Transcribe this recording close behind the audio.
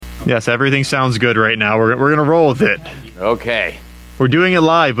Yes, everything sounds good right now. We're going to roll with it. Okay. We're doing it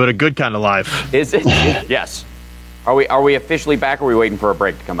live, but a good kind of live. Is it? Yes. Are we officially back, or are we waiting for a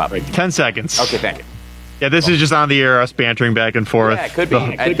break to come up? 10 seconds. Okay, thank you. Yeah, this is just on the air, us bantering back and forth. Yeah, it could be.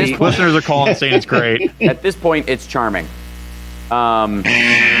 At this point, listeners are calling saying it's great. At this point, it's charming.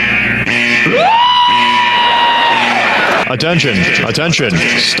 Attention.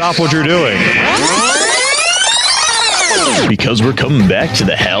 Stop what you're doing. Because we're coming back to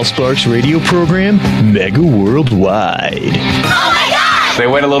the Hal Sparks radio program, Mega Worldwide. Oh my God! They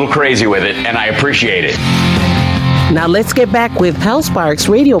went a little crazy with it, and I appreciate it. Now let's get back with Hal Sparks'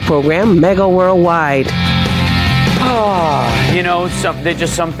 radio program, Mega Worldwide. You know, there's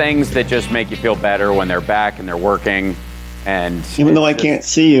just some things that just make you feel better when they're back and they're working. And even though I can't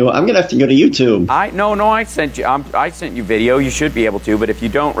see you, I'm gonna have to go to YouTube. I sent you. I sent you video. You should be able to, but if you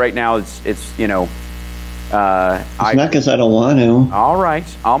don't right now, it's you know. It's not because I don't want to. All right,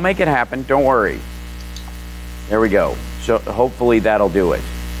 I'll make it happen. Don't worry. There we go. So hopefully that'll do it.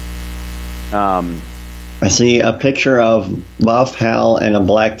 I see a picture of buff Hal in a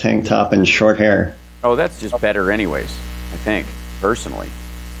black tank top and short hair. Oh, that's just better anyways, I think, personally.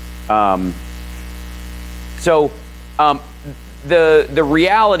 The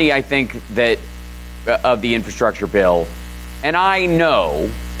reality, I think, that of the infrastructure bill, and I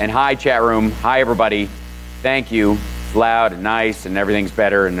know, and hi, chat room, hi, everybody, thank you, it's loud and nice, and everything's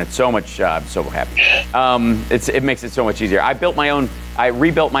better, and it's so much, I'm so happy. It makes it so much easier. I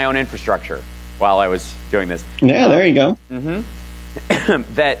rebuilt my own infrastructure while I was doing this. Yeah, there you go.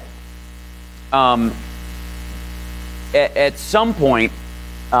 That at some point,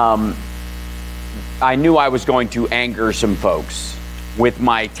 I knew I was going to anger some folks with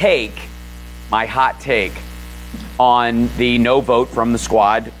my hot take on the no vote from the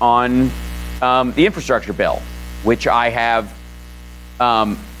squad on the infrastructure bill, which I have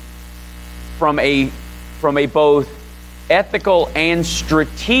from a both ethical and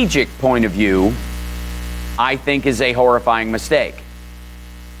strategic point of view, I think is a horrifying mistake.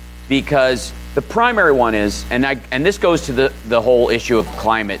 Because the primary one is, and this goes to the whole issue of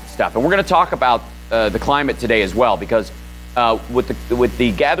climate stuff, and we're going to talk about the climate today as well, because with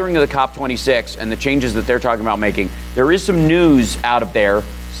the gathering of the COP26 and the changes that they're talking about making, there is some news out of there.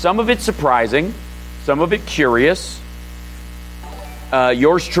 Some of it surprising, some of it curious.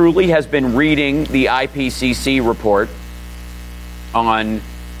 Yours truly has been reading the IPCC report on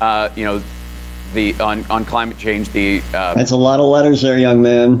on climate change. That's a lot of letters there, young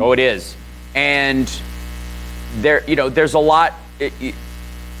man. Oh, it is, and there's a lot.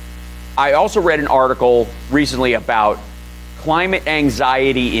 I also read an article recently about climate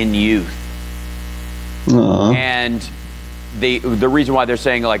anxiety in youth. Aww. And the reason why they're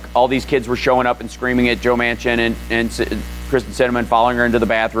saying, like, all these kids were showing up and screaming at Joe Manchin and Kristen Sinema, following her into the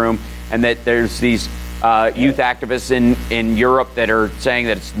bathroom, and that there's these youth activists in Europe that are saying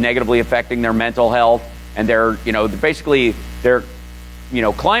that it's negatively affecting their mental health, and they're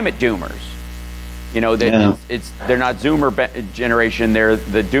climate doomers. They're not Zoomer generation, they're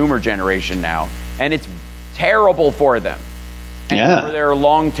the Doomer generation now, and it's terrible for them. And for their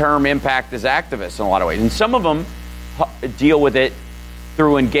long-term impact as activists in a lot of ways. And some of them deal with it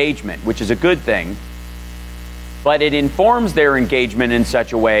through engagement, which is a good thing, but it informs their engagement in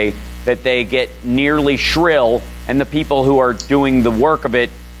such a way that they get nearly shrill, and the people who are doing the work of it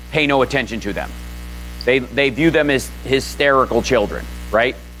pay no attention to them. They view them as hysterical children,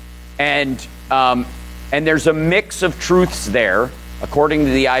 right? And there's a mix of truths there, according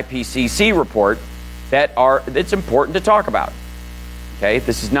to the IPCC report, that's important to talk about. Okay,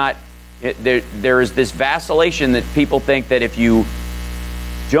 this is not. There is this vacillation that people think that if you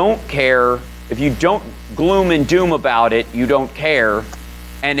don't care, if you don't gloom and doom about it, you don't care,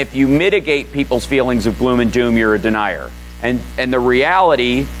 and if you mitigate people's feelings of gloom and doom, you're a denier. And the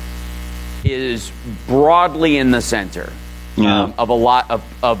reality is broadly in the center of a lot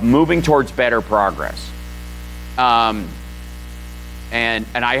of moving towards better progress. And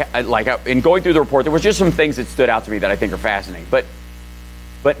I like in going through the report, there was just some things that stood out to me that I think are fascinating. But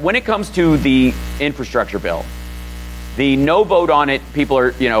when it comes to the infrastructure bill, the no vote on it, people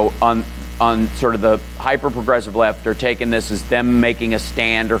are, on sort of the hyper-progressive left are taking this as them making a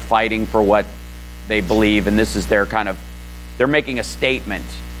stand or fighting for what they believe, and this is their they're making a statement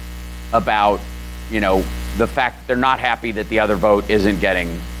about, the fact that they're not happy that the other vote isn't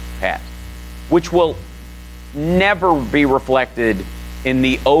getting passed, which will never be reflected in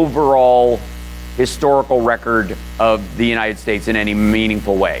the overall historical record of the United States in any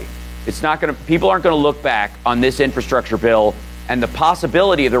meaningful way. People aren't going to look back on this infrastructure bill and the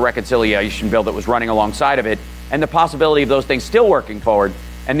possibility of the reconciliation bill that was running alongside of it, and the possibility of those things still working forward,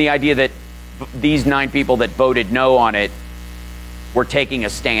 And the idea that these 9 people that voted no on it were taking a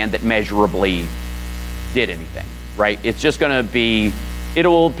stand that measurably did anything, right? It's just going to be, it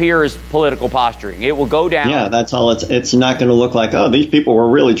will appear as political posturing. It will go down. Yeah, that's all. It's not going to look like, oh, these people were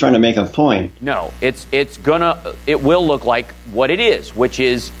really trying to make a point. No, it will look like what it is, which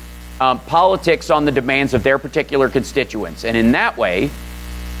is politics on the demands of their particular constituents. And in that way,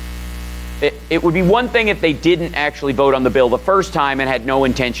 it would be one thing if they didn't actually vote on the bill the first time and had no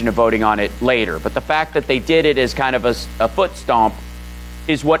intention of voting on it later. But the fact that they did it as kind of a foot stomp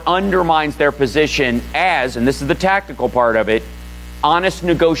is what undermines their position as, and this is the tactical part of it, honest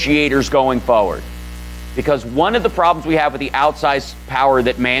negotiators going forward. Because one of the problems we have with the outsized power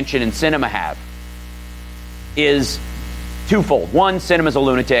that Manchin and Sinema have is twofold. One, Sinema's a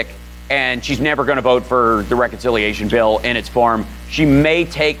lunatic, and she's never going to vote for the reconciliation bill in its form. She may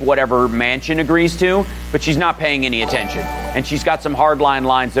take whatever Manchin agrees to, but she's not paying any attention. And she's got some hardline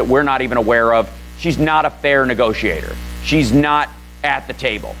lines that we're not even aware of. She's not a fair negotiator. She's not at the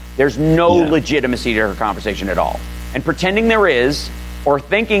table. There's no legitimacy to her conversation at all. And pretending there is, or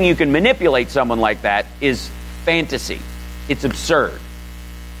thinking you can manipulate someone like that, is fantasy. It's absurd.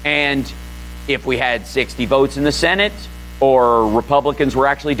 And if we had 60 votes in the Senate, or Republicans were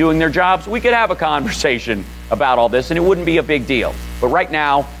actually doing their jobs, we could have a conversation about all this, and it wouldn't be a big deal. But right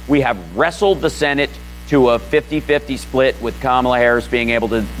now, we have wrestled the Senate to a 50-50 split, with Kamala Harris being able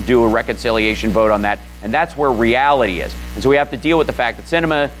to do a reconciliation vote on that, and that's where reality is. And so we have to deal with the fact that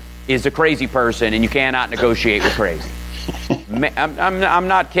Sinema is a crazy person, and you cannot negotiate with crazy. I'm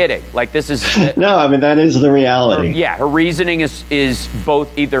not kidding. Like, this is no, I mean, that is the reality. Her reasoning is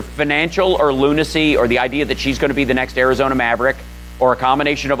both either financial or lunacy, or the idea that she's going to be the next Arizona Maverick, or a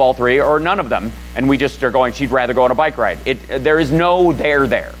combination of all three, or none of them. And we just are going, she'd rather go on a bike ride. There is no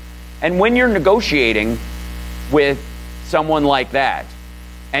there. And when you're negotiating with someone like that,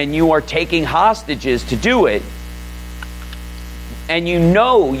 and you are taking hostages to do it, and you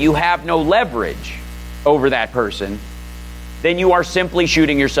know you have no leverage over that person, then you are simply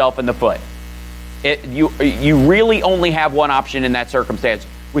shooting yourself in the foot. You really only have one option in that circumstance,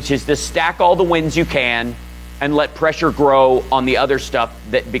 which is to stack all the wins you can and let pressure grow on the other stuff,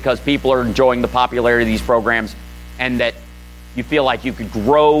 that because people are enjoying the popularity of these programs, and that you feel like you could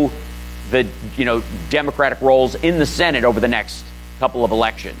grow the Democratic rolls in the Senate over the next couple of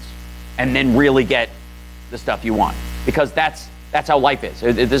elections, and then really get the stuff you want. Because that's how life is.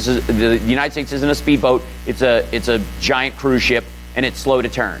 The United States isn't a speedboat. It's a giant cruise ship, and it's slow to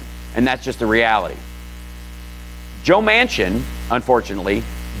turn. And that's just the reality. Joe Manchin, unfortunately,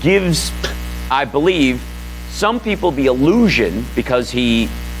 gives, I believe, some people the illusion, because he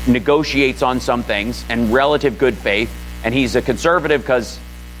negotiates on some things and relative good faith, and he's a conservative because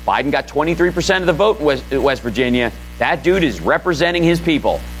Biden got 23% of the vote in West Virginia. That dude is representing his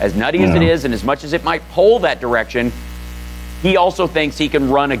people. As nutty as it is, and as much as it might pull that direction, he also thinks he can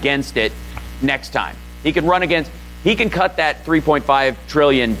run against it next time. He can cut that $3.5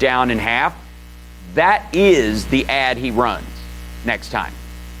 trillion down in half. That is the ad he runs next time.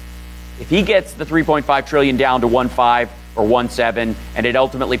 If he gets the $3.5 trillion down to 1.5 or 1.7, and it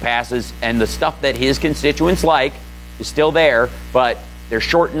ultimately passes, and the stuff that his constituents like is still there, but they're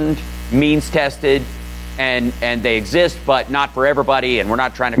shortened, means tested, and they exist, but not for everybody, and we're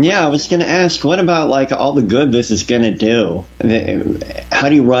not trying to... Yeah, I was going to ask, what about like all the good this is going to do? How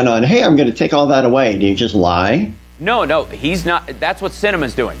do you run on, hey, I'm going to take all that away? Do you just lie? No, he's not. That's what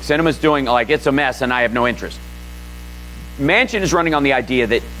Sinema's doing. Sinema's doing, like, it's a mess and I have no interest. Manchin is running on the idea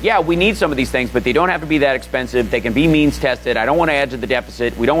that, yeah, we need some of these things, but they don't have to be that expensive. They can be means tested. I don't want to add to the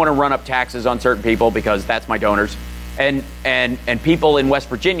deficit. We don't want to run up taxes on certain people because that's my donors. And people in West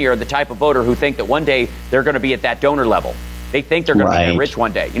Virginia are the type of voter who think that one day they're going to be at that donor level. They think they're going to be rich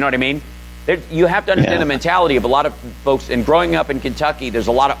one day. You know what I mean? You have to understand the mentality of a lot of folks. And growing up in Kentucky, there's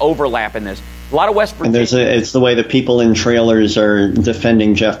a lot of overlap in this. A lot of West Virginia. And it's the way the people in trailers are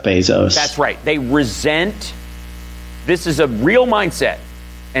defending Jeff Bezos. That's right. They resent. This is a real mindset.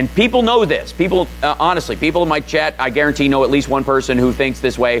 And people know this. People, honestly, people in my chat, I guarantee, know at least one person who thinks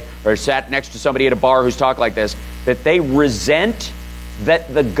this way, or sat next to somebody at a bar who's talked like this, that they resent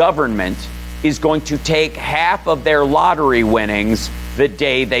that the government is going to take half of their lottery winnings the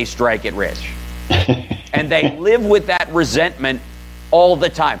day they strike it rich. And they live with that resentment all the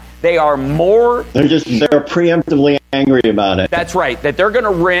time. They're preemptively angry about it. That's right. That they're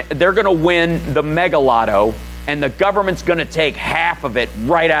going to win the mega lotto, and the government's going to take half of it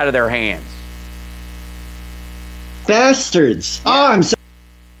right out of their hands. Bastards! Yeah. Oh, I'm so.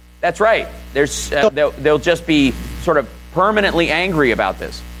 That's right. They'll just be sort of permanently angry about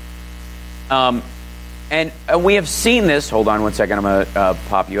this. And we have seen this. Hold on one second. I'm going to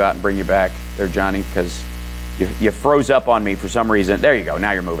pop you out and bring you back there, Johnny, because you froze up on me for some reason. There you go.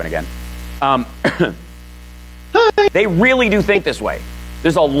 Now you're moving again. They really do think this way.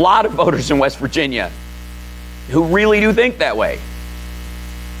 There's a lot of voters in West Virginia who really do think that way.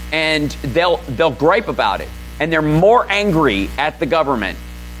 And they'll gripe about it. And they're more angry at the government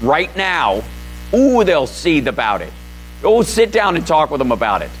right now. Ooh, they'll seethe about it. Oh, sit down and talk with them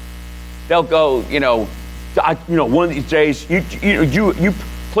about it. They'll go, one of these days, you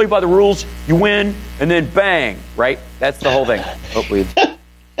play by the rules, you win, and then bang, right? That's the whole thing. Hopefully.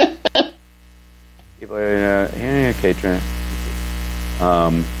 People are, okay,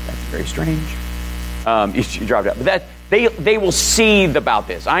 that's very strange. You dropped out. But they will seethe about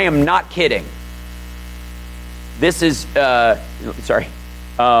this. I am not kidding. This is, sorry.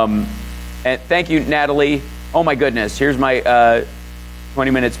 And thank you, Natalie. Oh, my goodness. Here's my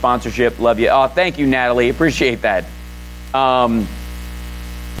 20-minute sponsorship. Love you. Oh, thank you, Natalie. Appreciate that. Yeah,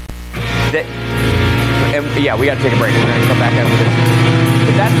 we got to take a break. We're going to come back after this.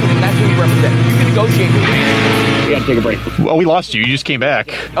 But that's who you represent. You can negotiate with me. We got to take a break. Well, we lost you. You just came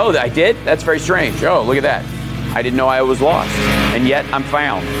back. Oh, I did? That's very strange. Oh, look at that. I didn't know I was lost, and yet I'm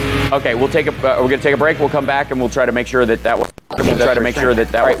found. Okay, we're going to take a break. We'll come back, and we'll try to make sure that was. We'll try to make sure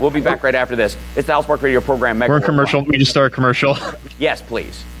that. All right, we'll be back right after this. It's the House Park Radio program. We're in commercial. We just started commercial. Yes,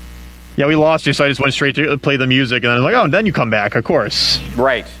 please. Yeah, we lost you, so I just went straight to play the music, and then I was like, oh, and then you come back, of course.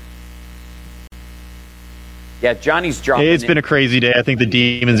 Right. Yeah, Johnny's dropping. It's been a crazy day. I think the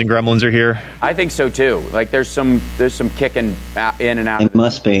demons and gremlins are here. I think so too. Like there's some kicking in and out. It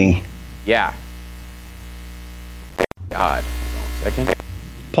must be. Yeah. God. Second.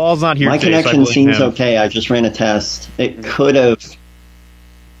 Paul's not here. My today, connection so seems okay. I just ran a test. It could have.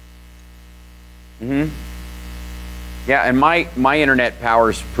 Yeah, and my internet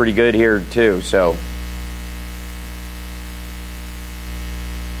power's pretty good here too. So.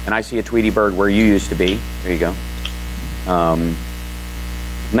 And I see a Tweety bird where you used to be. There you go.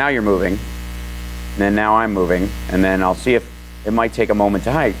 Now you're moving. And then now I'm moving. And then I'll see if it might take a moment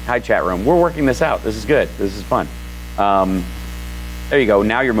to hi chat room. We're working this out. This is good. This is fun. There you go.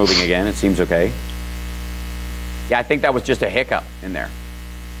 Now you're moving again. It seems okay. Yeah, I think that was just a hiccup in there.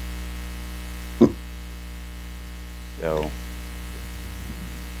 So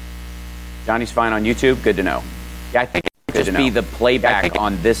Johnny's fine on YouTube. Good to know. Yeah, I think just be the playback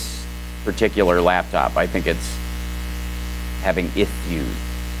on this particular laptop. I think it's having issues.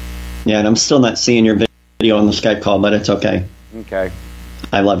 Yeah, and I'm still not seeing your video on the Skype call, but it's okay. Okay.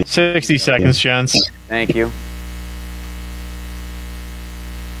 I love you. 60 seconds, gents. Thank you.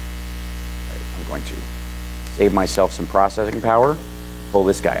 I'm going to save myself some processing power. Pull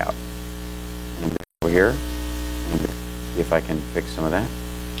this guy out. And over here. And see if I can fix some of that.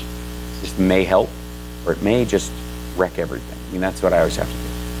 This may help, or it may just wreck everything. I mean, that's what I always have to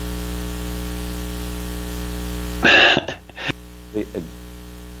do.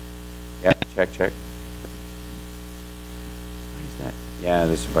 Yeah, check. Why is that? Yeah,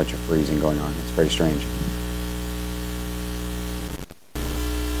 there's a bunch of freezing going on. It's very strange.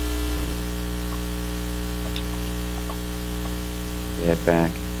 Get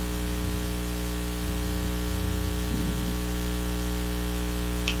back.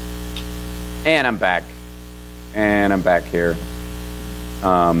 And I'm back. And I'm back here.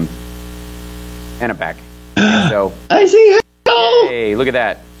 And I'm back. So I see. hey, look at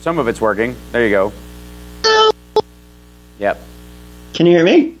that. Some of it's working. There you go. Yep. Can you hear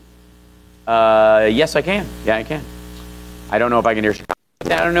me? Yes, I can. Yeah, I can. I don't know if I can hear you.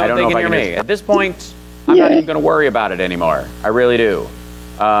 I don't know if they can hear me. At this point, I'm not even going to worry about it anymore. I really do.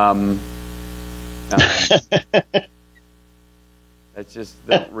 It's just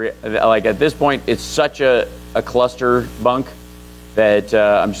like at this point, it's such a cluster bunk that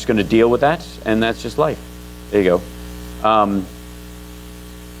I'm just going to deal with that, and that's just life. There you go.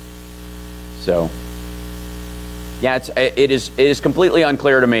 So, yeah, it is completely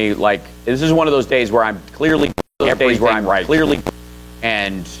unclear to me. Like this is one of those days where I'm clearly right,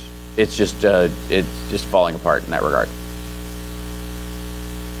 and it's just falling apart in that regard.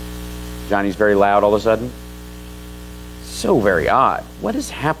 Johnny's very loud all of a sudden. So very odd. What is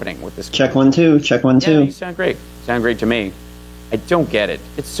happening with this? Check 1 2. Check 1 2. Yeah, you sound great. Sound great to me. I don't get it.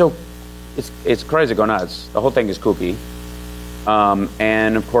 It's crazy go nuts. The whole thing is kooky.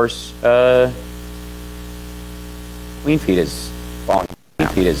 And of course, Queen Feet is falling.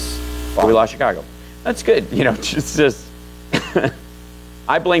 We lost Chicago. That's good. You know, just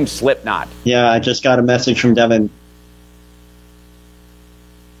I blame Slipknot. Yeah, I just got a message from Devin.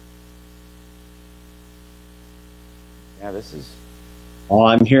 Yeah, this is. Oh,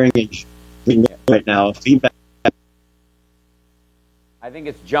 I'm hearing it. right now. Feedback. I think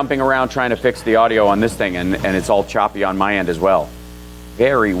it's jumping around trying to fix the audio on this thing, and it's all choppy on my end as well.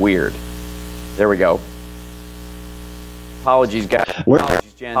 Very weird. There we go. Apologies, guys.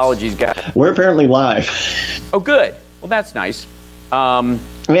 Apologies, gents. Apologies, guys. We're apparently live. Oh, good. Well, that's nice. And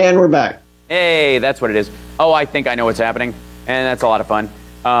we're back. Hey, that's what it is. Oh, I think I know what's happening, and that's a lot of fun.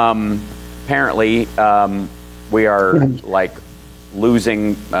 Apparently, we are like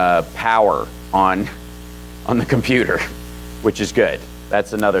losing power on the computer, which is good.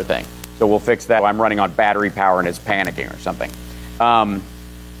 That's another thing. So we'll fix that. I'm running on battery power and it's panicking or something.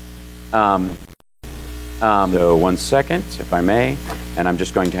 So 1 second, if I may, and I'm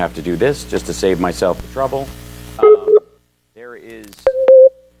just going to have to do this just to save myself the trouble. There is,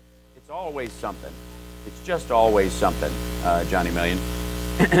 it's always something. It's just always something, Johnny Million.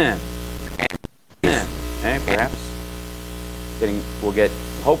 Perhaps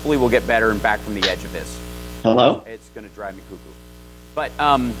hopefully we'll get better and back from the edge of this. Hello? It's going to drive me cuckoo. But,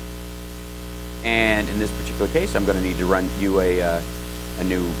 and in this particular case, I'm going to need to run you a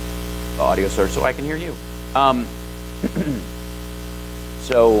new audio source so I can hear you.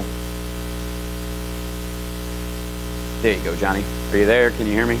 So, there you go, Johnny. Are you there? Can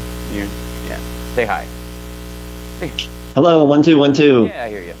you hear me? Yeah. Say hi. Hello, 1 2 1 2. Yeah, I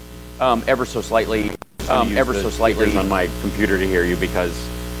hear you. Ever so slightly on my computer to hear you because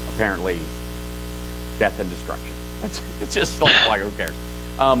apparently death and destruction. It's just like who cares?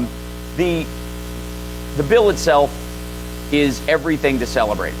 The bill itself is everything to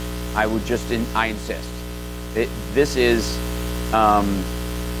celebrate. I insist. This is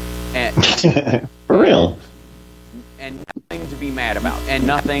for real, and nothing to be mad about, and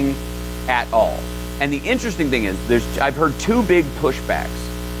nothing at all. And the interesting thing is, I've heard two big pushbacks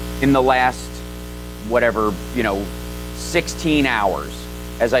in the last 16 hours.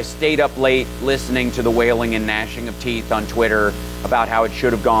 As I stayed up late listening to the wailing and gnashing of teeth on Twitter about how it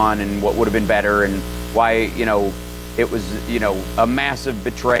should have gone and what would have been better and why, it was, a massive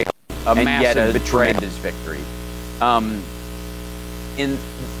betrayal, tremendous victory. In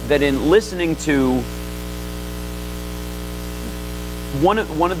listening to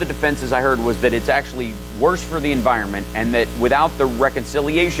one of the defenses I heard was that it's actually worse for the environment and that without the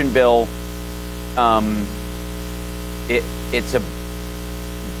reconciliation bill, it's a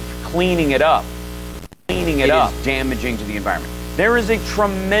cleaning it up is damaging to the environment. There is a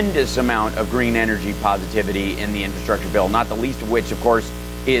tremendous amount of green energy positivity in the infrastructure bill, not the least of which, of course,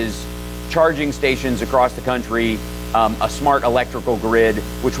 is charging stations across the country, a smart electrical grid,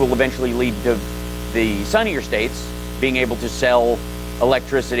 which will eventually lead to the sunnier states being able to sell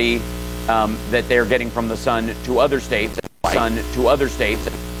electricity that they're getting from the sun to other states.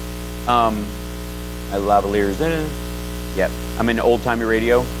 Lavaliers. Yep. I'm in old-timey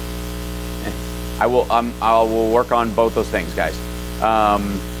radio. I will work on both those things, guys.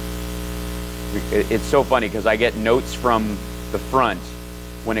 It's so funny because I get notes from the front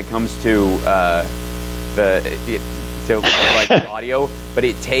when it comes to audio, but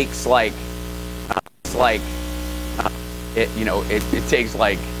it takes it takes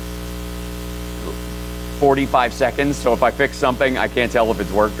 45 seconds. So if I fix something, I can't tell if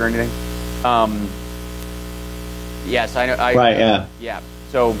it's worked or anything. Yes, I know. Right. Yeah. Yeah.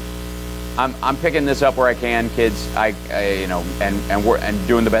 So I'm picking this up where I can, kids. And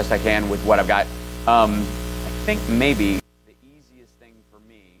doing the best I can with what I've got. I think maybe the easiest thing for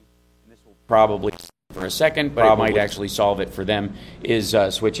me, and this will probably for a second, but it might actually solve it for them, is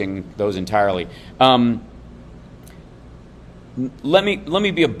switching those entirely. Let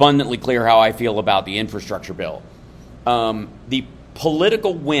me be abundantly clear how I feel about the infrastructure bill. The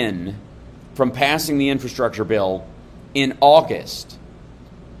political win from passing the infrastructure bill in August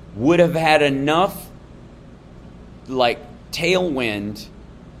would have had enough tailwind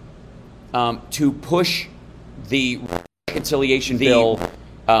to push the reconciliation bill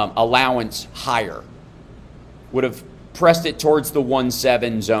allowance higher. Would have pressed it towards the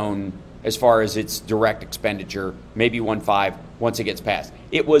 1.7 zone as far as its direct expenditure, maybe 1.5 once it gets passed.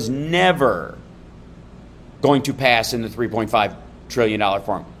 It was never going to pass in the $3.5 trillion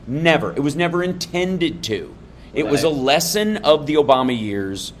form. Never. It was never intended to. It was a lesson of the Obama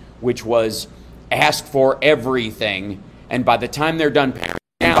years, which was ask for everything, and by the time they're done,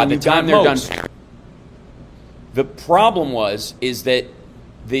 the problem is that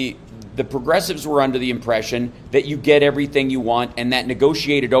the progressives were under the impression that you get everything you want, and that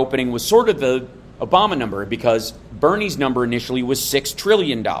negotiated opening was sort of the Obama number, because Bernie's number initially was $6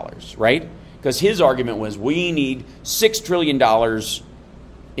 trillion, right? Because his argument was we need $6 trillion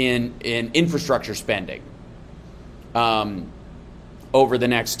in infrastructure spending over the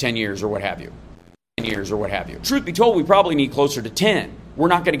next 10 years or what have you. years or what have you. Truth be told, we probably need closer to 10. We're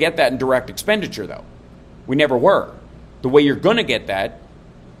not going to get that in direct expenditure, though. We never were. The way you're going to get that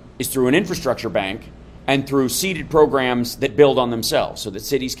is through an infrastructure bank and through seeded programs that build on themselves so that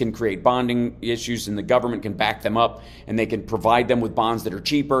cities can create bonding issues and the government can back them up and they can provide them with bonds that are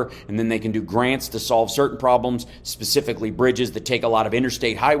cheaper, and then they can do grants to solve certain problems, specifically bridges that take a lot of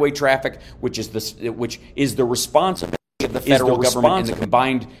interstate highway traffic, which is the responsibility of the federal government, and the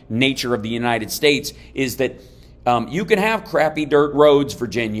combined nature of the United States is that you can have crappy dirt roads,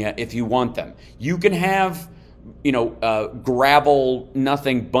 Virginia, if you want them. You can have gravel,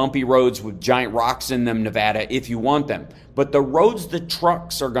 nothing, bumpy roads with giant rocks in them, Nevada, if you want them. But the roads that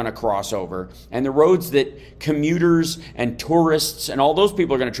trucks are going to cross over and the roads that commuters and tourists and all those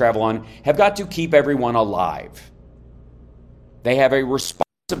people are going to travel on have got to keep everyone alive. They have a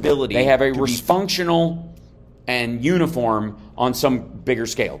responsibility. They have a functional and uniform on some bigger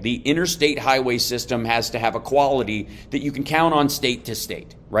scale. The interstate highway system has to have a quality that you can count on state to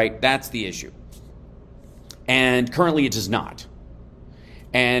state, right? That's the issue. And currently it does not.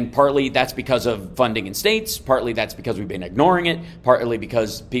 And partly that's because of funding in states, partly that's because we've been ignoring it, partly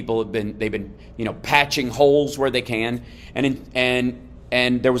because people have been patching holes where they can.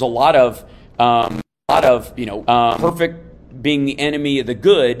 And there was a lot of perfect being the enemy of the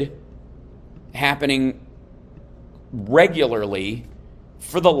good happening regularly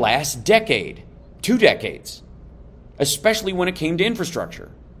for the last decade, 2 decades, especially when it came to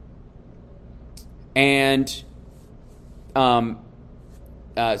infrastructure. And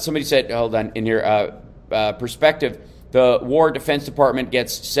somebody said, hold on, in here, perspective, the War Defense Department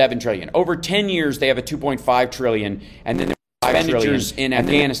gets $7 trillion. Over 10 years, they have a $2.5 trillion, and then expenditures in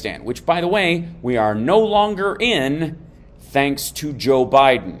Afghanistan, which, by the way, we are no longer in thanks to Joe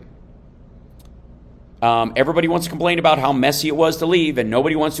Biden. Everybody wants to complain about how messy it was to leave, and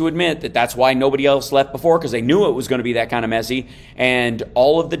nobody wants to admit that that's why nobody else left before, because they knew it was going to be that kind of messy. And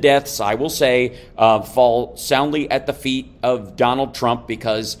all of the deaths, I will say, fall soundly at the feet of Donald Trump,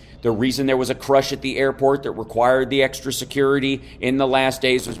 because the reason there was a crush at the airport that required the extra security in the last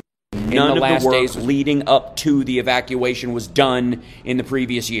days was none of the work leading up to the evacuation was done in the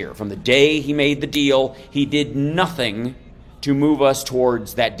previous year. From the day he made the deal, he did nothing to move us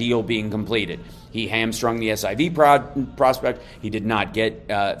towards that deal being completed. He hamstrung the SIV prospect. He did not get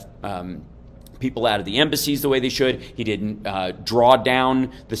people out of the embassies the way they should. He didn't draw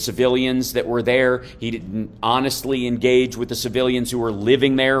down the civilians that were there. He didn't honestly engage with the civilians who were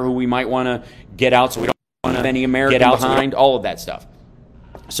living there, who we might want to get out so we don't want to any American get out behind, all of that stuff.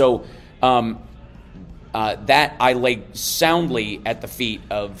 So that I lay soundly at the feet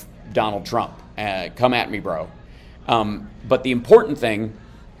of Donald Trump. Come at me, bro. But the important thing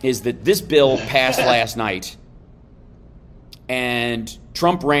is that this bill passed last night, and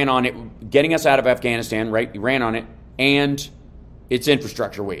Trump ran on it, getting us out of Afghanistan, right? He ran on it, and it's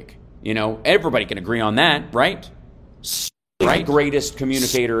infrastructure week. Everybody can agree on that, right? Right. Greatest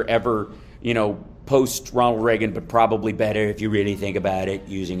communicator ever, post Ronald Reagan, but probably better if you really think about it,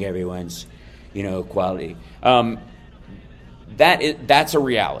 using everyone's, quality. That's a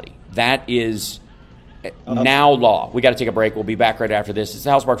reality. That is now law. We got to take a break. We'll be back right after this. It's the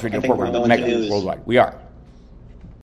House Sparks Radio program, Megaworldwide. We are.